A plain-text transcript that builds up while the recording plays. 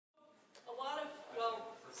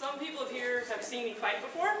people here have seen me fight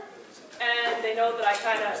before, and they know that I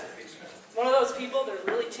kind of, one of those people, they're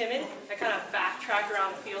really timid. I kind of backtrack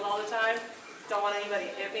around the field all the time. Don't want anybody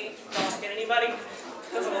to hit me, don't want to hit anybody.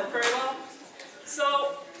 Doesn't work very well.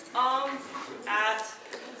 So, at,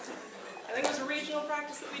 I think it was a regional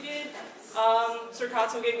practice that we did, Sir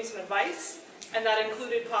Canton gave me some advice, and that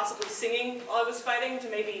included possibly singing while I was fighting to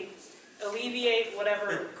maybe alleviate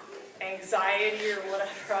whatever anxiety or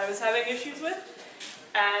whatever I was having issues with.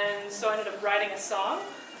 And so I ended up writing a song,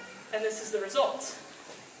 and this is the result.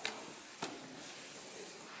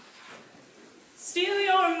 Steel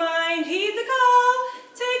your mind, heed the call,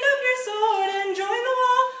 take up your sword and join the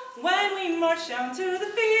wall. When we march down to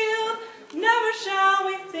the field, never shall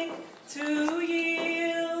we think to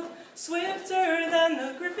yield. Swifter than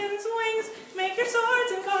the griffin's wings, make your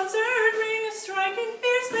swords in concert ring, striking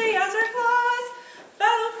fiercely as her claws.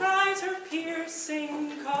 Battle cries her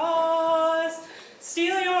piercing cause.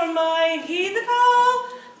 Steel your mind, heed the call,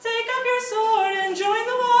 take up your sword and join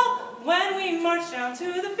the wall. When we march down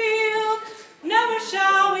to the field, never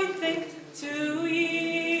shall we think to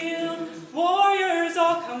yield. Warriors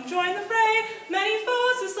all come join the fray, many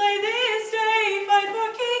foes to slay this day. Fight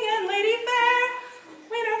for king and lady fair,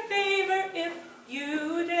 win our favor if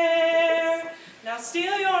you dare. Now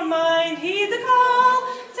steel your mind, heed the call,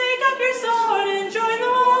 take up your sword and join the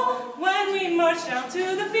wall. When we march down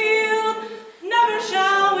to the field, never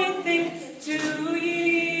shall we think to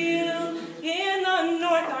yield. In the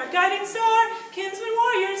north our guiding star, kinsmen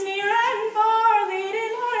warriors near and far,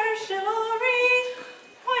 leading our chivalry,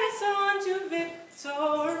 point us on to victory.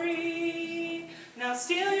 Now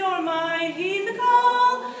steel your mind, heed the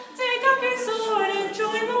call, take up your sword and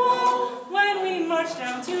join the wall. When we march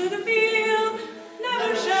down to the field,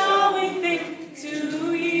 never shall we think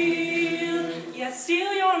to yield. Yes,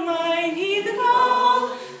 steel your mind, heed the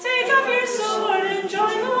call, take up your sword and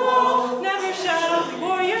join the wall. Never shall the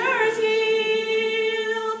warriors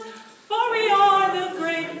yield, for we are the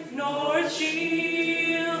great Northshield.